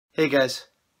Hey guys,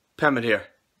 Pemit here.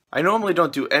 I normally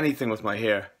don't do anything with my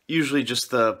hair, usually just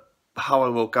the how I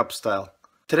woke up style.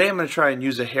 Today I'm going to try and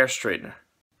use a hair straightener.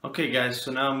 Okay guys,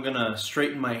 so now I'm going to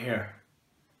straighten my hair.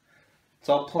 It's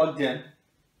all plugged in on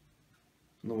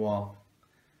the wall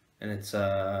and it's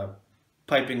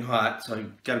piping hot, so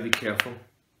you got to be careful.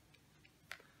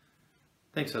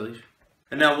 Thanks, Alicia.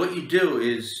 And now what you do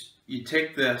is you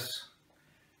take this,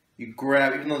 you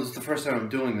grab, even though this is the first time I'm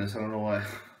doing this, I don't know why.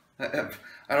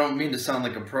 I don't mean to sound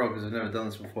like a pro because I've never done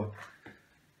this before.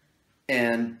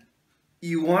 And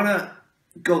you want to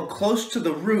go close to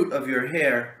the root of your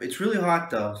hair. It's really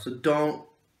hot though, so don't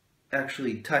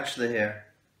actually touch the hair.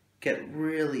 Get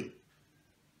really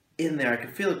in there. I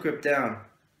can feel it grip down.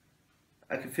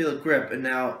 I can feel it grip, and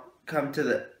now come to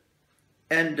the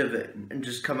end of it and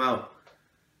just come out.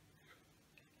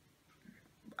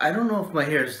 I don't know if my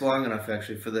hair is long enough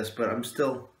actually for this, but I'm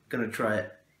still going to try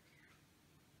it.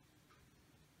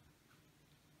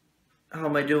 How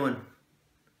am I doing?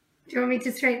 Do you want me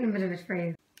to straighten a bit of it for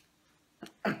you?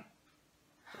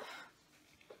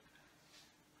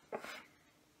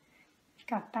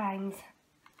 Got bangs.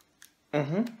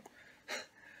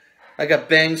 I got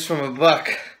bangs from a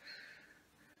buck.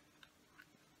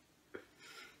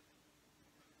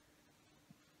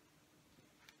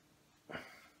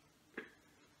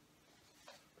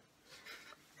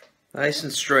 Nice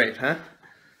and straight, huh?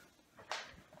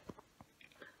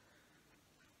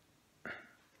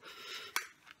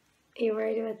 Are you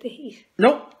worried about the heat?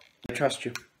 Nope. I trust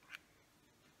you.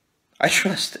 I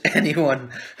trust anyone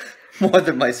more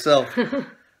than myself.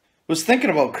 Was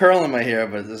thinking about curling my hair,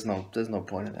 but there's no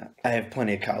point in that. I have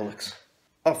plenty of cowlicks.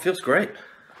 Oh, it feels great.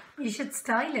 You should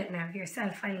style it now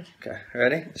yourself. Okay,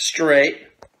 ready? Straight.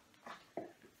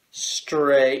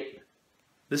 Straight.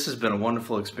 This has been a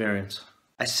wonderful experience.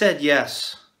 I said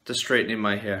yes to straightening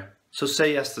my hair, so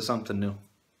say yes to something new.